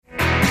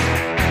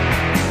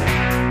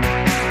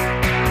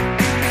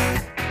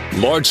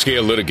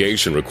Large-scale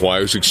litigation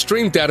requires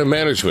extreme data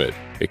management.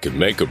 It can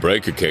make or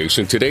break a case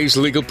in today's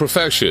legal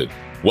profession.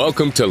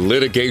 Welcome to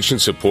Litigation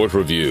Support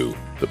Review,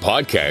 the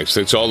podcast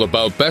that's all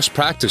about best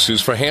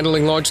practices for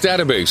handling large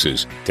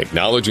databases,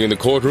 technology in the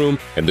courtroom,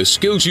 and the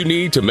skills you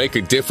need to make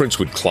a difference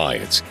with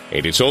clients.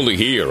 And it's only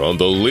here on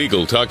the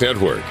Legal Talk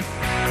Network.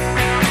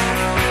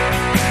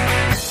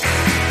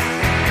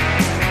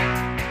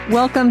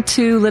 Welcome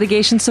to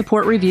Litigation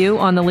Support Review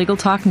on the Legal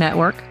Talk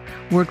Network.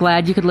 We're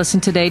glad you could listen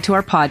today to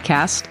our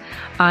podcast.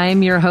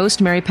 I'm your host,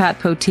 Mary Pat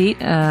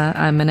Poteet.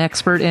 I'm an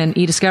expert in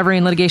e-discovery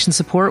and litigation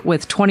support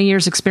with 20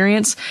 years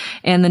experience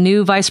and the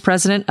new vice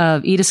president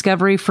of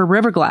e-discovery for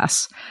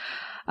Riverglass.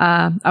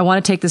 I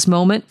want to take this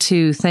moment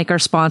to thank our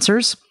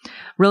sponsors,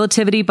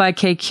 Relativity by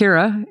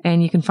Kcura,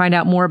 and you can find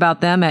out more about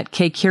them at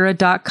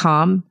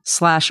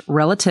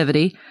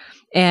kcura.com/relativity,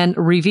 and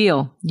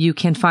Reveal. You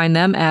can find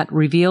them at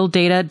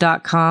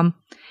revealdata.com.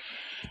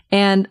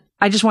 And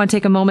I just want to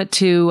take a moment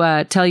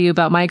to tell you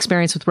about my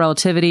experience with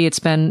Relativity. It's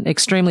been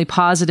extremely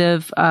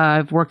positive.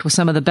 I've worked with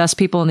some of the best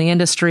people in the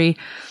industry.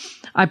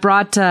 I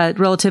brought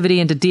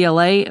Relativity into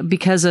DLA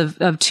because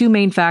of two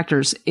main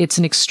factors. It's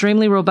an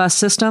extremely robust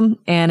system,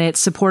 and it's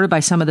supported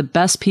by some of the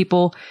best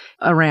people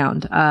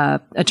around.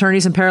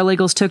 Attorneys and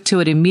paralegals took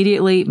to it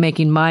immediately,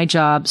 making my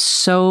job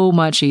so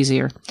much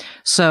easier.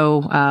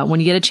 So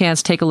when you get a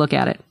chance, take a look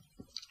at it.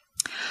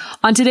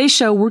 On today's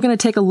show, we're going to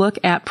take a look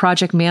at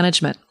project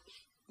management.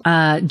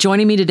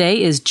 Joining me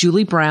today is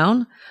Julie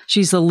Brown.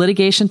 She's the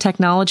litigation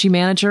technology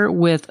manager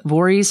with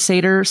Voorhees,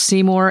 Sater,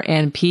 Seymour,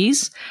 and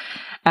Pease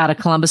out of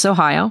Columbus,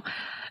 Ohio.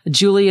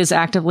 Julie is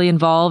actively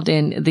involved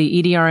in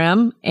the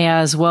EDRM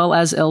as well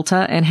as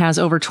ILTA and has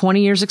over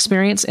 20 years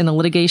experience in the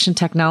litigation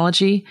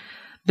technology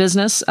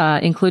business,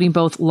 including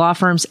both law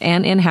firms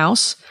and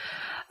in-house.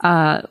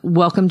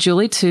 Welcome,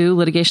 Julie, to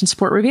Litigation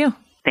Support Review.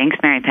 Thanks,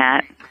 Mary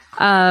Pat.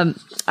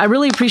 I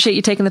really appreciate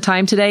you taking the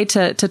time today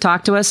to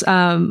talk to us.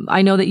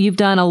 I know that you've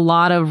done a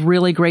lot of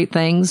really great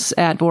things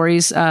at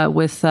Voorhees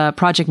with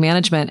project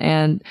management,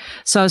 and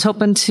so I was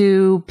hoping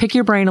to pick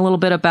your brain a little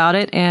bit about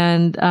it.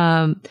 And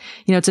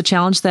it's a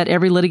challenge that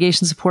every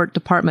litigation support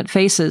department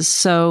faces.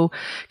 So,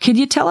 could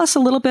you tell us a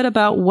little bit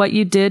about what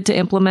you did to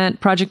implement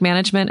project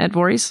management at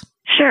Voorhees?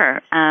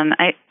 Sure.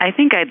 I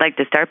think I'd like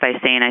to start by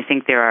saying I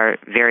think there are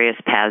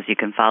various paths you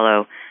can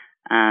follow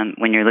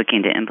when you're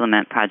looking to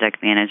implement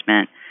project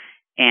management.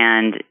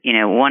 And,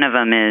 one of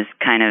them is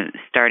kind of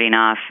starting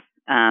off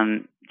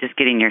just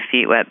getting your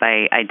feet wet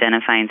by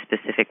identifying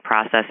specific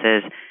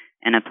processes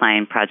and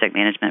applying project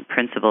management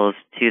principles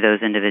to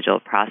those individual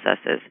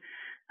processes.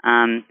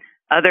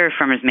 Other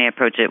firms may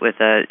approach it with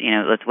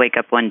let's wake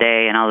up one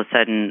day and all of a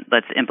sudden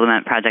let's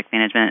implement project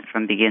management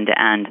from begin to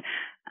end.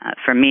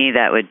 For me,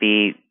 that would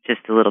be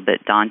just a little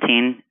bit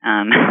daunting.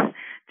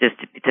 Just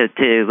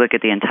to look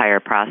at the entire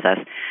process.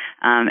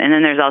 And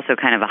then there's also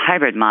kind of a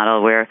hybrid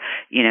model where,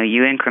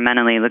 you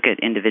incrementally look at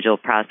individual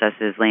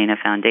processes, laying a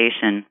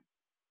foundation.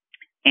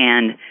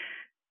 And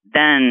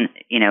then,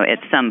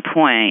 at some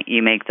point,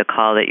 you make the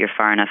call that you're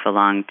far enough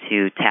along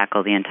to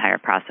tackle the entire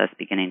process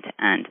beginning to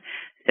end.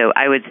 So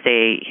I would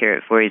say here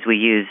at Voorhees, we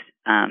use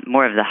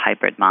more of the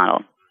hybrid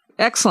model.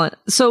 Excellent.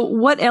 So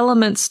what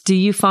elements do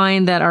you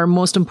find that are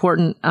most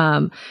important,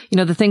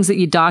 the things that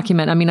you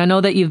document? I mean, I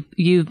know that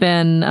you've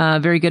been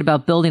very good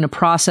about building a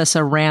process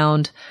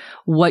around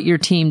what your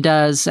team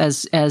does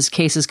as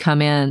cases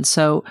come in.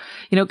 So,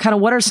 kind of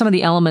what are some of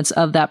the elements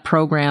of that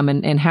program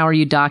and how are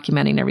you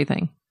documenting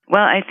everything?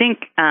 Well, I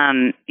think,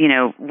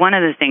 one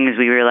of the things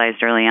we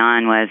realized early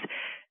on was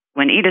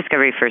when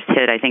e-discovery first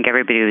hit, I think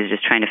everybody was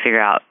just trying to figure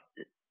out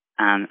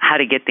how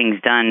to get things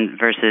done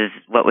versus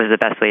what was the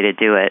best way to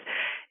do it.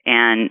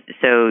 And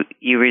so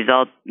you were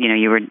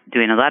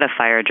doing a lot of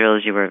fire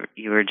drills. You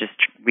were just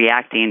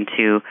reacting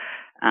to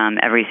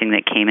everything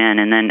that came in.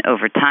 And then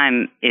over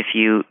time, if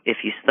you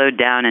slowed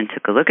down and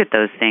took a look at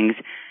those things,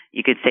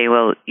 you could say,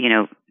 well,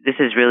 this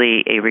is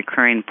really a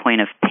recurring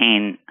point of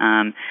pain.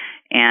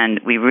 And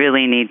we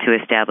really need to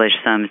establish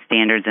some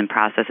standards and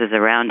processes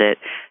around it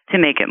to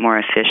make it more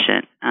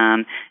efficient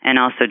and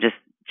also just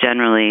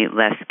generally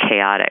less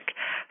chaotic.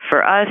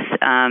 For us,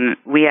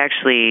 we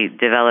actually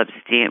developed,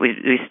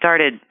 we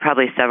started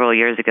probably several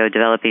years ago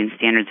developing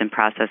standards and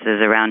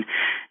processes around,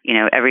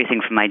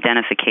 everything from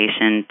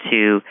identification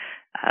to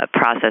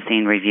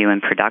processing, review,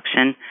 and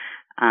production.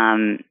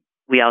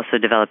 We also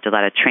developed a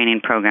lot of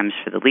training programs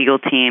for the legal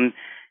team.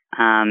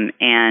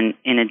 And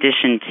in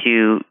addition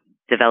to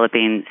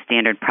developing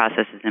standard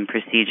processes and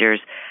procedures,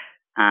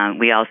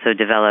 we also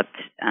developed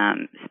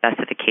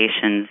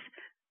specifications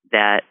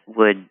that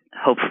would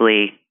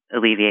hopefully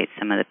alleviate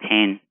some of the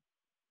pain.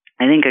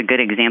 I think a good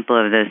example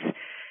of this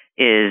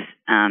is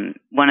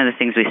one of the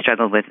things we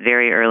struggled with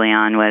very early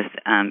on was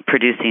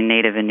producing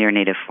native and near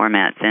native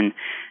formats. And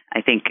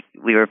I think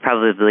we were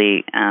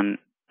probably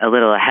a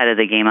little ahead of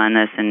the game on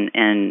this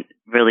and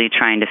really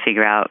trying to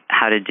figure out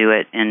how to do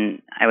it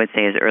in, I would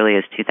say, as early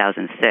as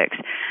 2006.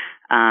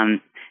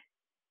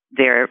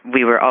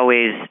 We were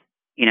always,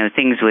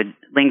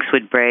 links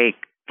would break,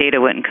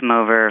 data wouldn't come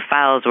over,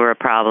 files were a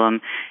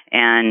problem.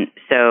 And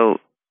so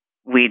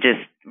we just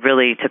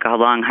really took a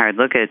long, hard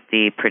look at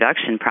the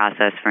production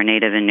process for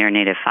native and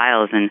near-native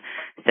files and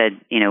said,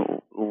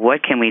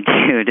 what can we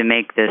do to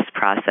make this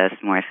process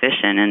more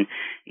efficient? And,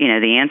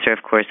 the answer,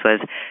 of course, was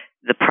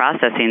the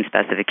processing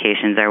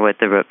specifications are what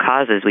the root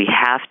cause is. We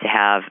have to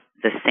have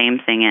the same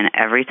thing in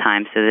every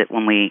time so that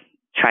when we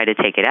try to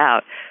take it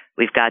out,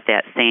 we've got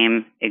that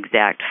same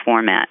exact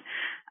format.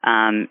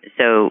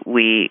 So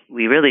we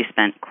really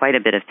spent quite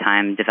a bit of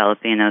time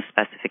developing those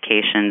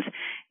specifications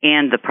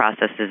and the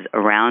processes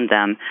around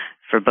them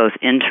for both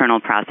internal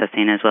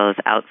processing as well as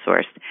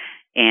outsourced.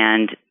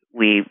 And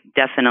we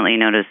definitely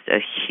noticed a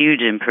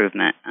huge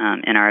improvement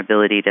in our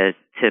ability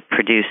to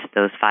produce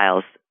those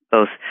files,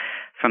 both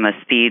from a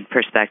speed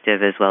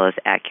perspective as well as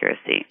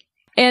accuracy.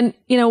 And,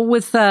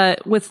 with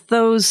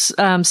those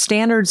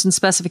standards and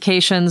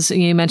specifications,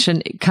 you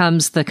mentioned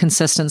comes the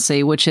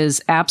consistency, which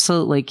is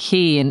absolutely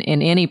key in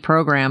any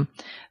program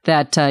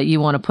that you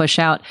want to push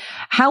out.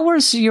 How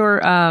was your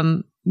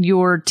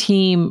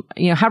team,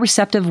 how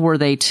receptive were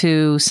they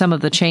to some of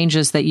the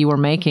changes that you were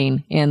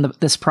making in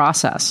this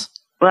process?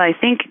 Well, I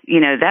think,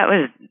 that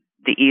was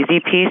the easy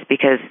piece,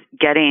 because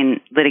getting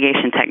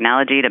litigation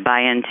technology to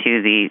buy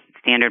into the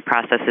standard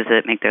processes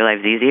that make their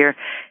lives easier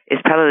is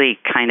probably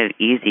kind of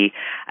easy.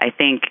 I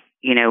think,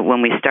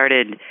 when we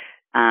started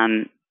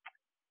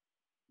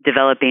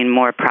developing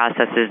more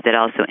processes that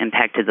also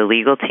impacted the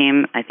legal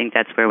team, I think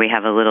that's where we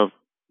have a little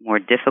more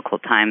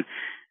difficult time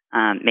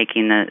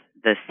making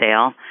the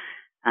sale.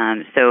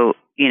 So,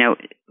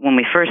 when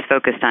we first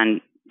focused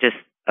on just,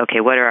 okay,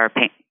 what are our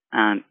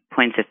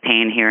points of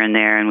pain here and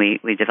there, and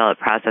we developed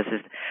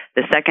processes,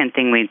 the second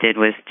thing we did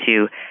was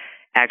to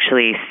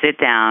actually sit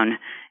down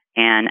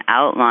and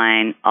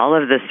outline all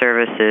of the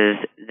services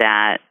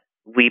that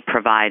we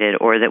provided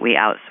or that we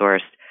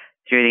outsourced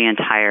through the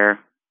entire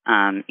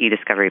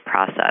e-discovery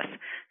process.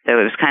 So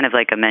it was kind of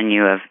like a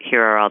menu of,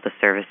 here are all the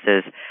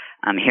services,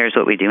 here's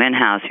what we do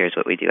in-house, here's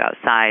what we do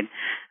outside.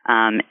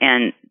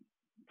 And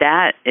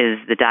that is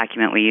the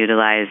document we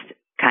utilized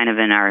kind of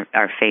in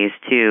our phase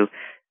 2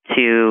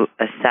 to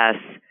assess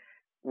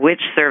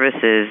which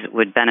services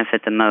would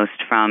benefit the most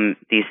from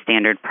these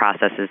standard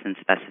processes and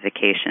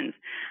specifications.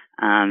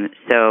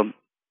 So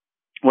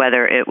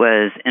whether it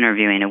was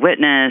interviewing a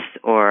witness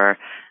or,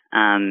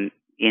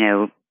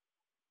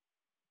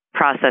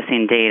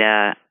 processing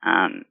data,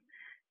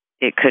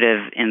 it could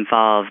have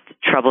involved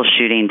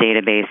troubleshooting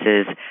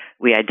databases.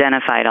 We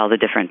identified all the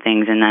different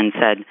things and then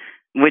said,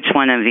 which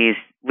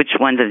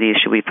ones of these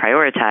should we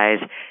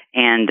prioritize,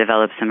 and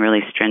develop some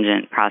really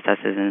stringent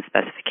processes and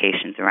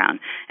specifications around.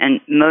 And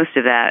most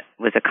of that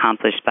was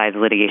accomplished by the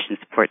litigation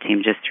support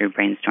team just through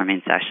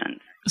brainstorming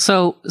sessions.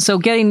 So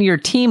getting your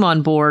team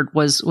on board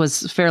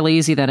was fairly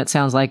easy then, it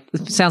sounds like.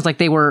 It sounds like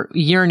they were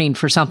yearning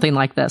for something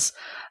like this.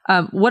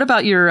 What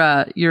about your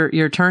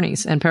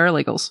attorneys and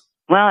paralegals?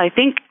 Well, I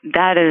think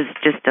that is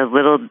just a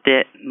little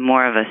bit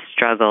more of a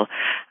struggle.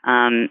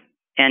 And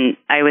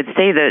I would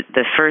say that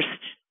the first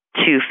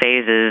 2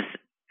 phases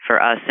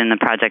for us in the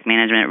project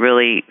management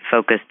really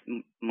focused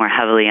more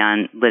heavily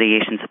on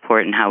litigation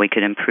support and how we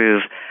could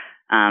improve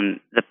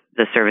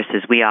the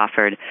services we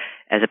offered,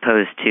 as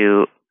opposed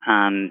to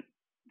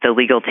the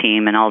legal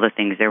team and all the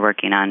things they're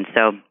working on.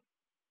 So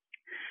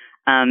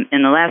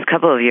in the last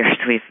couple of years,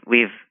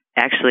 we've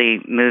actually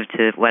moved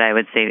to what I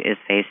would say is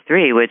phase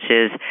 3, which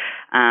is,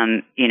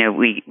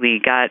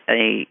 we got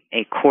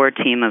a core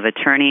team of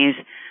attorneys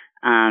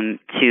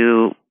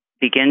to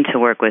begin to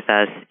work with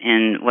us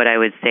in what I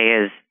would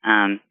say is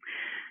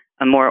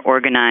a more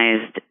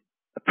organized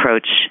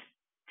approach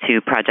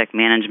to project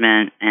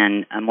management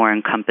and a more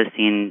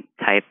encompassing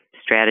type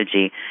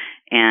strategy.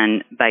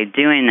 And by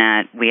doing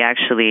that, we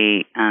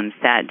actually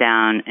sat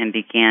down and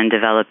began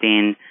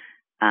developing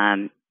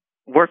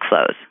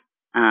workflows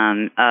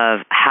of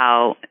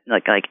how,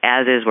 like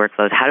as-is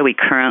workflows. How do we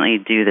currently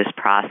do this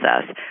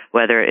process?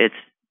 Whether it's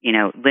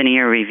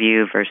linear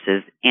review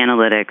versus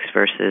analytics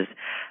versus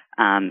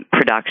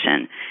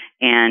production.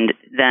 And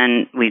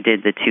then we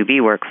did the 2B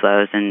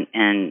workflows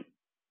and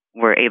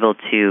were able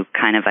to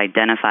kind of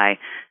identify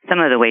some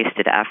of the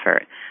wasted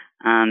effort.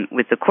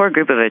 With the core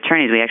group of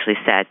attorneys, we actually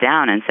sat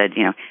down and said,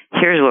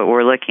 here's what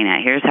we're looking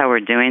at. Here's how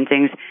we're doing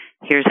things.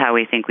 Here's how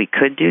we think we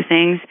could do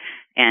things.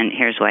 And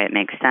here's why it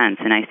makes sense.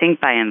 And I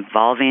think by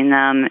involving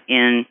them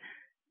in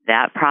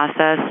that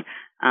process,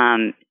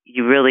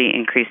 you really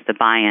increase the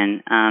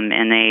buy-in.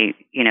 And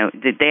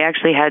they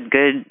actually had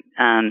good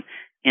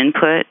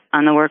input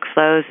on the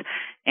workflows.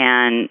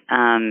 And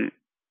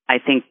I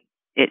think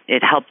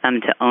it helped them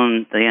to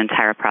own the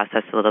entire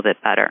process a little bit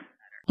better.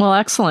 Well,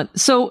 excellent.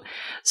 So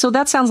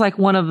that sounds like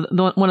one of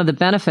the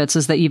benefits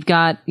is that you've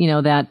got,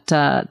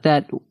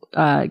 that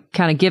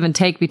kind of give and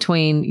take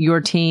between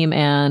your team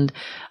and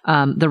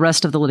the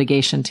rest of the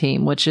litigation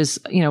team, which is,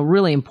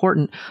 really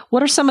important.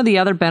 What are some of the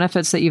other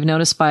benefits that you've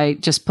noticed by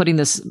just putting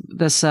this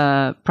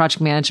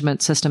project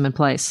management system in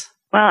place?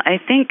 Well, I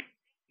think,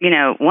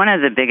 one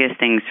of the biggest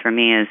things for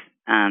me is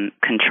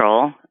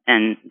control,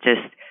 and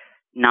just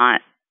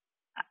not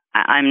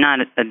I'm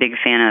not a big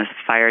fan of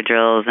fire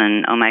drills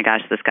and, oh my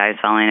gosh, the sky's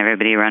falling,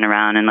 everybody run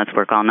around and let's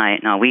work all night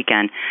and all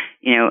weekend.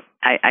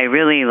 I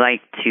really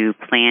like to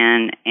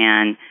plan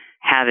and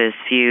have as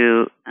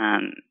few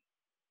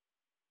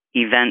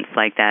events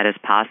like that as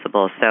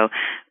possible. So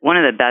one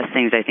of the best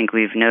things I think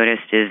we've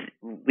noticed is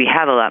we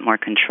have a lot more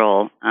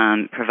control,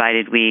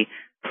 provided we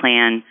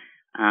plan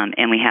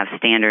and we have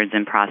standards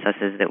and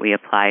processes that we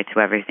apply to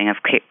everything.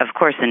 Of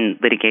course, in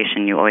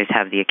litigation, you always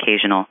have the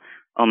occasional,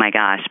 oh my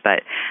gosh,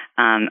 but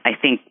I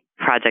think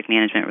project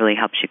management really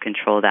helps you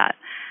control that.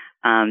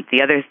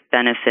 The other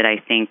benefit I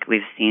think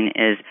we've seen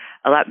is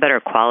a lot better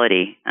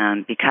quality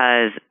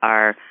because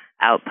our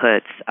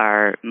outputs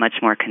are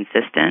much more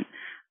consistent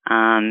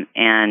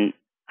and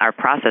our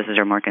processes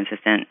are more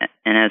consistent,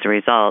 and as a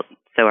result,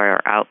 so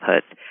are our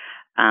outputs.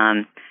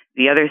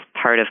 The other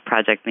part of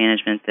project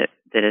management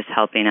that is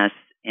helping us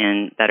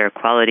in better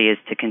quality is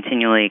to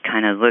continually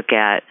kind of look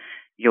at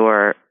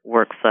your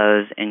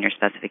workflows and your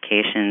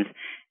specifications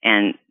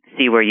and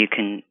see where you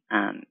can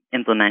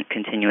implement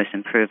continuous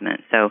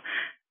improvement. So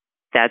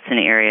that's an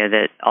area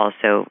that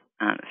also,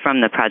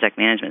 from the project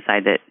management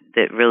side,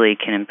 that really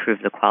can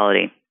improve the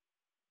quality.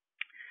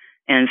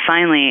 And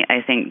finally,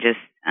 I think just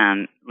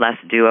less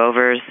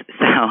do-overs.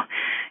 So,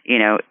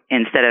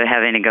 instead of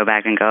having to go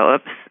back and go,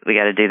 oops, we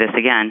got to do this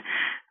again,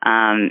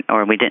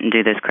 or we didn't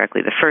do this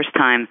correctly the first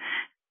time,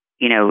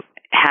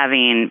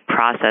 having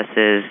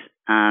processes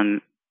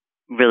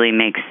really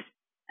makes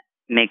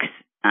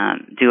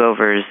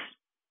do-overs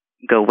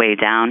go way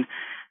down.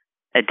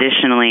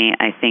 Additionally,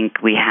 I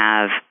think we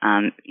have,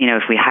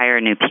 if we hire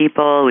new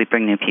people, we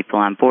bring new people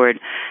on board,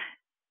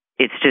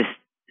 it's just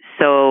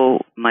so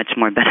much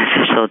more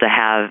beneficial to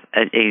have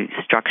a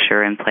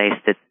structure in place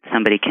that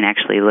somebody can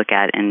actually look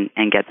at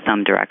and get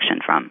some direction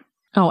from.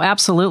 Oh,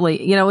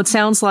 absolutely. It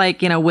sounds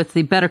like, with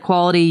the better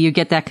quality, you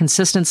get that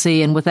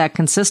consistency. And with that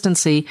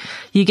consistency,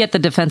 you get the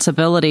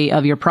defensibility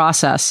of your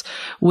process,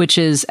 which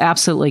is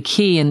absolutely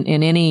key in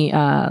any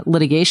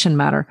litigation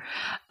matter.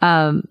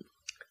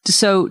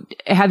 So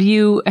have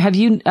you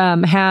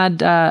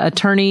had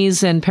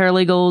attorneys and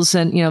paralegals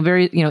and,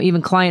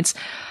 even clients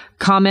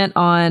comment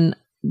on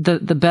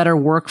the better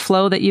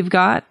workflow that you've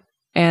got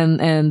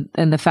and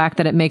the fact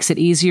that it makes it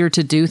easier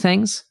to do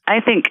things? I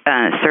think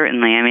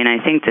certainly. I mean, I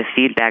think the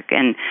feedback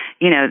and,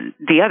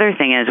 the other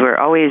thing is we're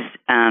always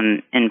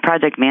in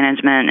project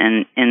management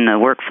and in the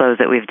workflows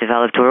that we've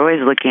developed, we're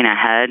always looking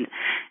ahead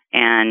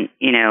and,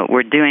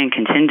 we're doing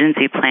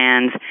contingency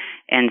plans.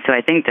 And so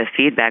I think the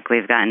feedback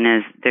we've gotten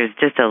is there's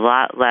just a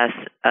lot less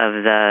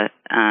of the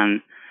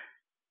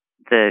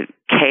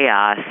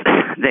chaos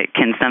that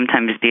can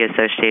sometimes be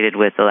associated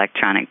with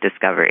electronic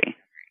discovery.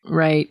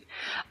 Right.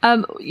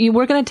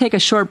 We're going to take a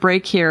short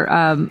break here,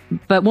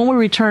 but when we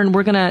return,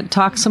 we're going to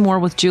talk some more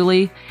with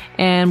Julie,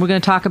 and we're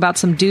going to talk about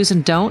some do's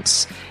and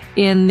don'ts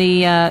in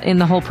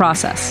the whole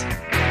process.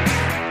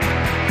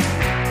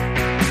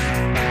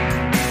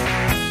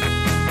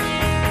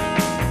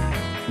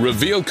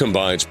 Reveal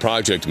combines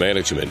project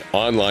management,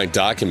 online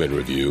document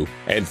review,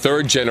 and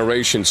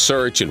third-generation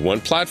search in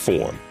one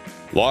platform.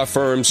 Law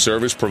firms,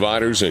 service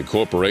providers, and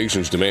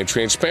corporations demand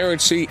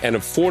transparency and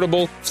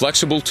affordable,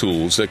 flexible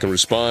tools that can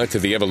respond to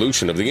the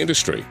evolution of the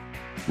industry.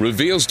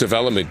 Reveal's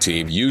development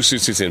team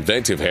uses its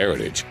inventive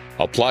heritage,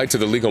 applied to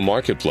the legal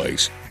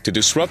marketplace, to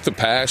disrupt the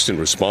past and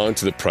respond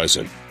to the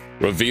present.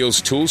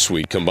 Reveal's tool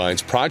suite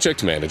combines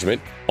project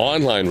management,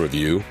 online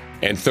review,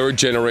 and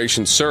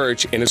third-generation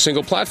search in a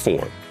single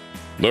platform.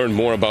 Learn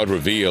more about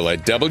Reveal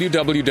at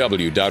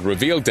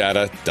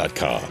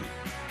www.revealdata.com.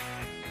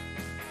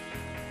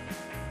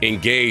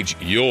 Engage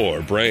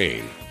your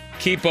brain.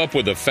 Keep up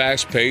with the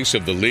fast pace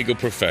of the legal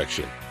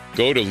profession.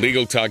 Go to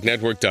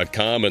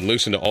LegalTalkNetwork.com and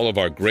listen to all of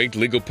our great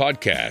legal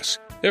podcasts.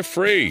 They're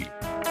free.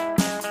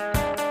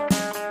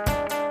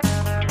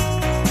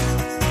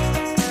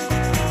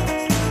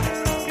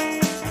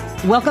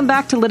 Welcome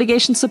back to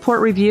Litigation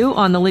Support Review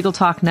on the Legal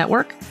Talk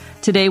Network.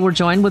 Today we're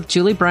joined with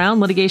Julie Brown,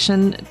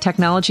 Litigation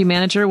Technology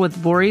Manager with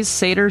Vorys,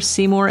 Sater,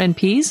 Seymour, and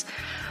Pease.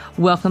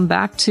 Welcome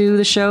back to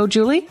the show,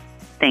 Julie.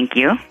 Thank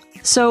you.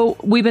 So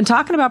we've been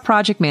talking about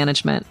project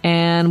management,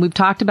 and we've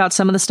talked about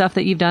some of the stuff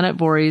that you've done at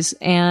Vorys.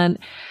 And,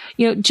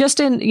 just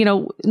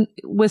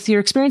with your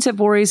experience at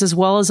Vorys, as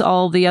well as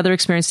all the other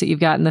experience that you've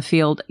got in the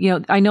field,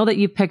 I know that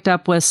you've picked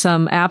up with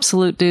some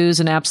absolute do's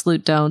and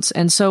absolute don'ts.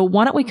 And so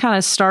why don't we kind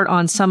of start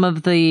on some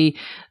of the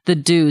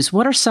do's?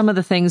 What are some of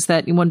the things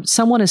that when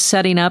someone is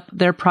setting up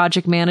their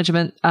project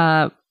management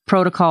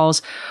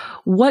protocols,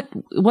 what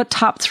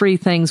top three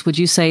things would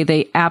you say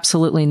they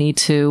absolutely need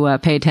to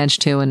pay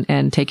attention to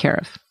and take care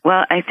of?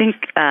 Well, I think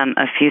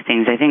a few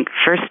things. I think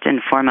first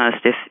and foremost,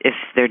 if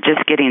they're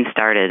just getting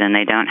started and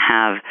they don't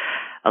have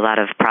a lot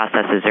of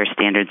processes or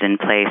standards in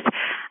place,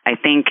 I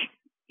think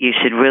you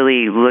should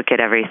really look at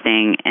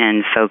everything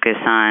and focus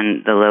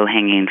on the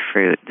low-hanging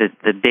fruit,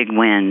 the big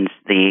wins,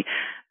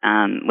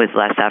 with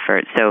less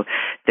effort. So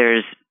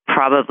there's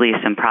probably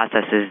some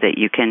processes that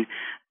you can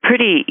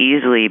pretty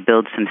easily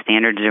build some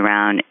standards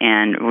around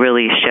and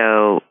really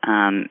show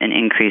an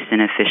increase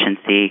in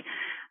efficiency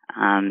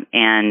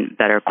and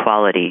better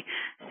quality.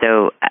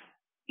 So,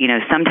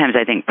 sometimes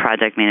I think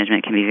project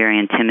management can be very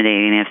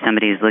intimidating if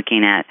somebody's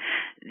looking at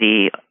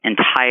the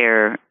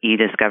entire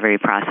e-discovery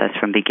process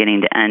from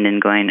beginning to end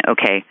and going,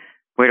 okay,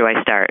 where do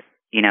I start?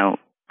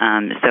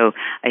 So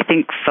I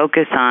think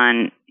focus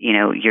on,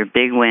 your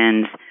big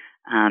wins,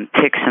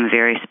 pick some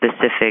very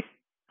specific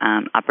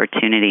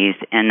opportunities,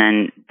 and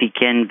then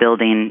begin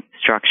building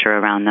structure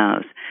around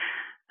those.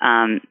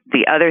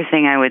 The other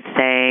thing I would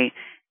say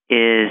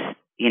is,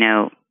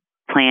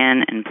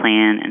 plan and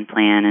plan and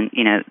plan.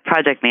 And,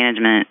 project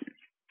management,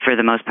 for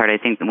the most part,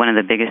 I think one of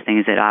the biggest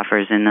things it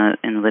offers in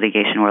the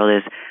litigation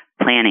world is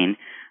planning.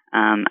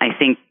 I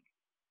think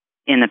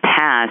in the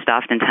past,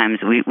 oftentimes,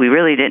 we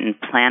really didn't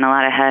plan a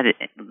lot ahead.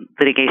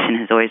 Litigation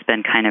has always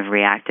been kind of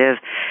reactive.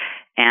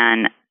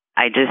 And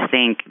I just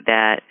think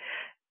that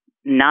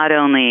not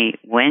only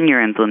when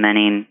you're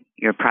implementing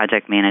your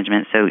project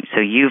management, so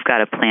you've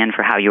got a plan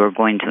for how you are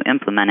going to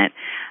implement it,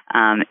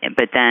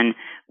 but then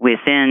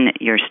within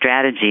your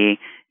strategy,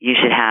 you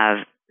should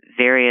have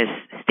various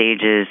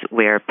stages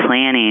where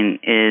planning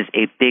is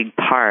a big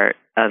part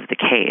of the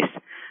case.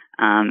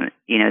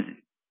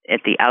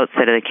 At the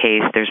outset of the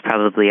case, there's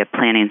probably a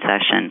planning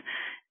session.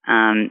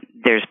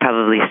 There's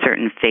probably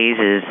certain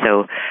phases.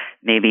 So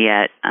maybe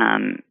at,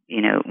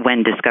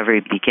 when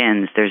discovery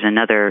begins, there's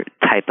another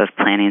type of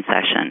planning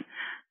session.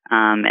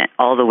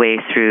 All the way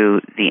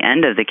through the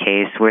end of the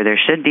case where there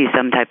should be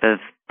some type of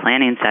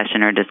planning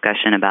session or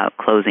discussion about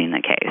closing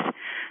the case.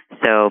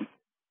 So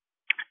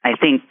I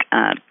think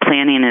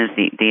planning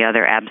is the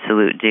other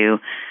absolute due.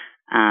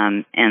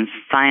 And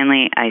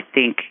finally, I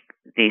think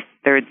the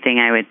third thing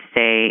I would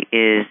say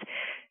is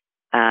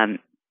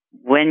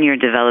when you're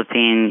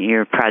developing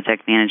your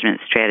project management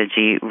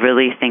strategy,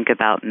 really think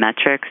about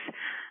metrics.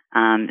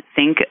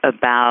 Think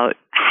about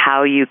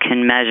how you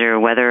can measure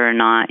whether or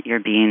not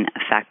you're being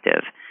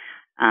effective.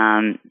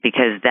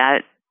 Because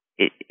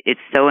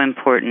it's so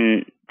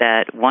important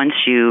that once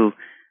you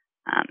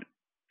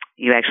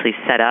actually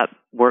set up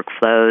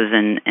workflows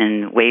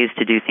and ways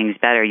to do things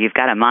better, you've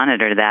got to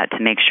monitor that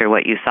to make sure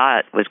what you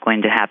thought was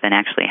going to happen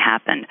actually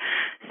happened.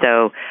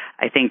 So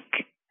I think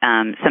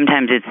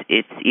sometimes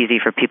it's easy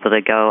for people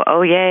to go,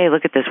 oh, yay,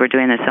 look at this, we're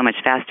doing this so much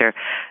faster,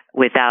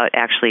 without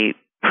actually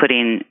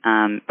putting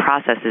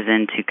processes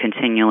in to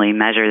continually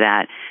measure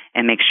that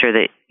and make sure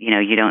that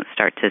you don't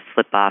start to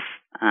slip off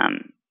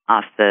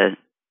the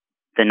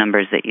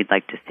numbers that you'd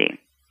like to see.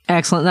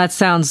 Excellent.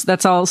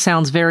 That all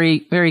sounds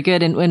very, very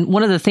good. And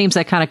one of the themes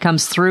that kind of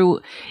comes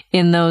through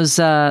in those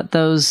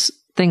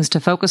things to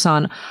focus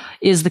on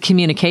is the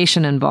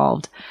communication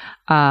involved.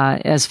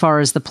 As far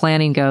as the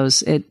planning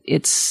goes,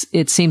 it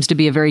seems to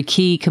be a very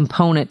key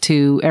component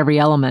to every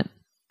element.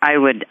 I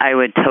would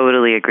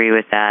totally agree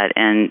with that.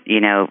 And,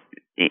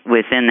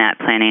 within that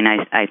planning,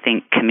 I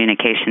think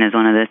communication is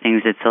one of the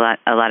things that's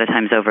a lot of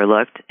times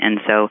overlooked. And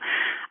so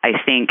I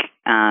think,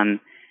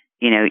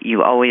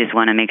 you always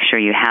want to make sure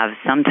you have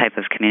some type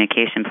of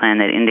communication plan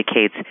that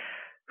indicates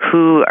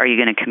who are you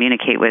going to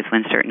communicate with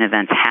when certain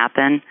events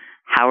happen,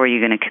 how are you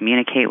going to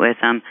communicate with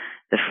them,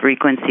 the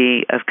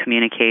frequency of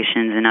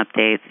communications and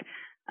updates,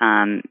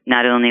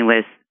 not only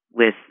with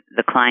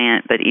the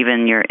client, but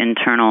even your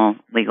internal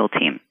legal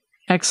team.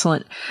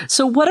 Excellent.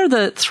 So what are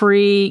the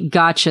three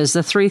gotchas,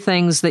 the three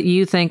things that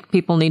you think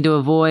people need to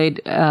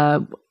avoid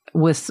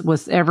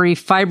with every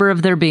fiber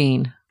of their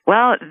being?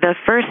 Well, the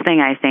first thing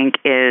I think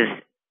is,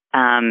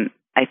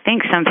 I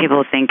think some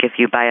people think if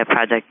you buy a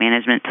project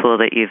management tool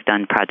that you've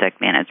done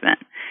project management.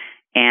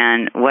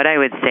 And what I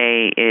would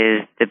say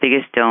is the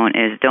biggest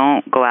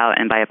don't go out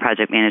and buy a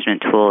project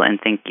management tool and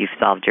think you've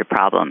solved your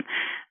problem.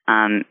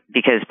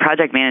 Because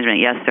project management,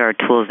 yes, there are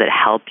tools that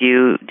help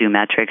you do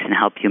metrics and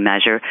help you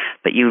measure,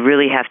 but you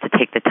really have to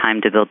take the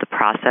time to build the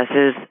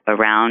processes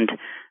around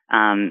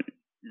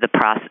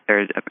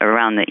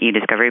around the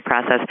e-discovery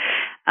process,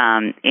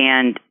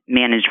 and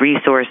manage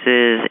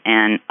resources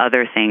and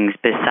other things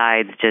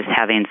besides just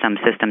having some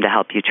system to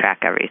help you track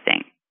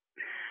everything.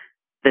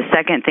 The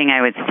second thing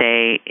I would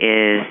say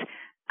is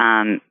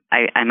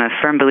I'm a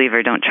firm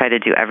believer, don't try to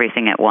do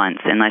everything at once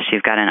unless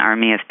you've got an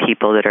army of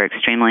people that are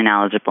extremely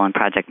knowledgeable in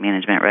project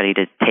management ready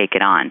to take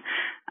it on.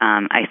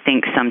 I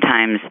think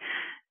sometimes,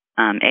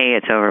 A,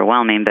 it's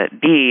overwhelming,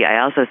 but B,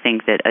 I also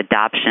think that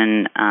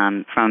adoption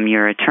from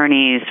your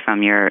attorneys,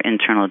 from your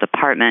internal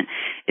department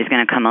is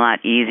going to come a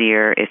lot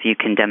easier if you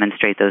can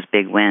demonstrate those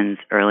big wins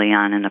early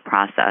on in the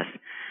process.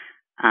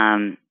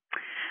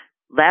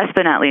 Last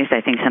but not least, I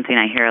think something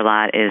I hear a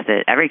lot is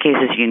that every case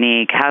is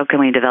unique. How can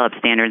we develop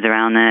standards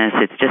around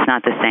this? It's just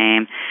not the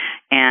same.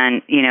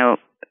 And,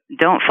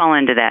 don't fall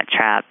into that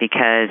trap,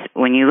 because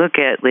when you look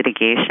at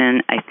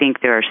litigation, I think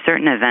there are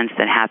certain events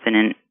that happen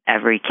in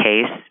every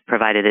case,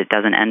 provided it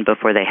doesn't end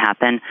before they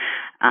happen.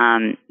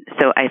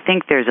 So I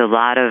think there's a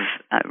lot of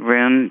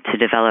room to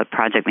develop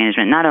project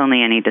management, not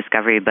only in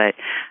e-discovery, but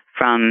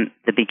from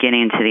the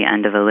beginning to the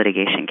end of a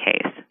litigation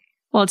case.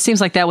 Well, it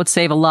seems like that would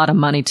save a lot of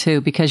money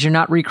too, because you're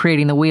not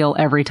recreating the wheel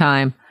every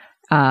time.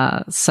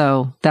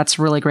 So that's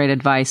really great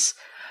advice.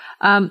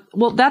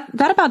 Well,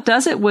 that about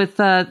does it with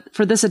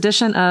for this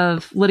edition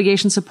of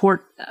Litigation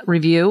Support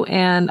Review.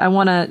 And I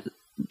want to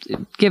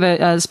give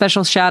a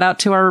special shout out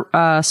to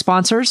our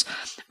sponsors,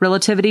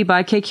 Relativity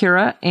by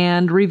Kcura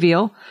and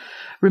Reveal.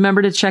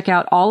 Remember to check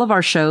out all of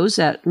our shows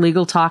at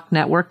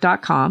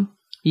LegalTalkNetwork.com.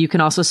 You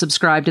can also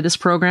subscribe to this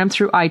program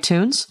through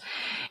iTunes.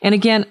 And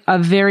again, a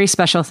very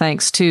special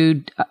thanks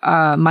to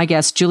my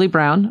guest, Julie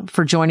Brown,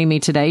 for joining me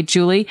today.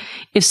 Julie,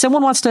 if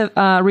someone wants to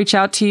reach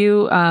out to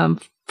you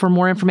for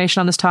more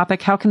information on this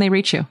topic, how can they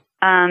reach you?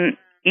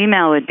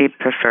 Email would be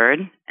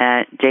preferred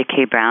at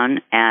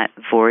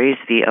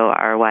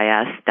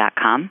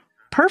jkbrown@Vorys.com.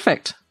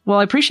 Perfect. Well,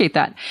 I appreciate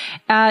that.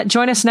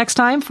 Join us next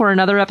time for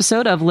another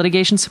episode of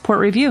Litigation Support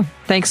Review.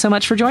 Thanks so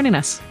much for joining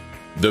us.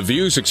 The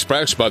views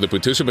expressed by the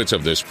participants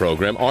of this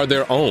program are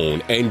their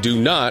own and do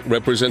not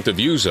represent the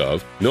views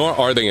of, nor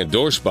are they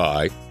endorsed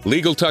by,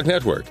 Legal Talk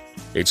Network,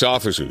 its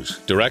officers,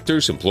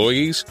 directors,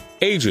 employees,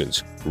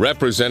 agents,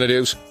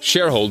 representatives,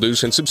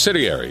 shareholders, and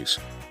subsidiaries.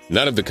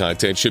 None of the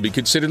content should be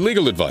considered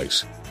legal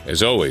advice.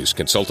 As always,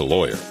 consult a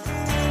lawyer.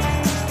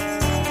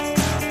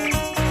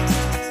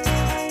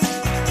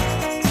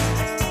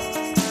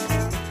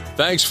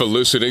 Thanks for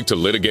listening to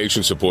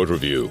Litigation Support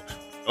Review.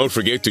 Don't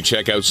forget to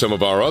check out some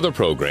of our other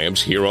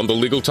programs here on the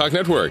Legal Talk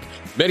Network,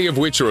 many of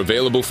which are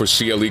available for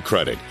CLE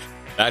credit.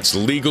 That's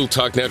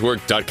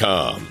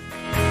LegalTalkNetwork.com.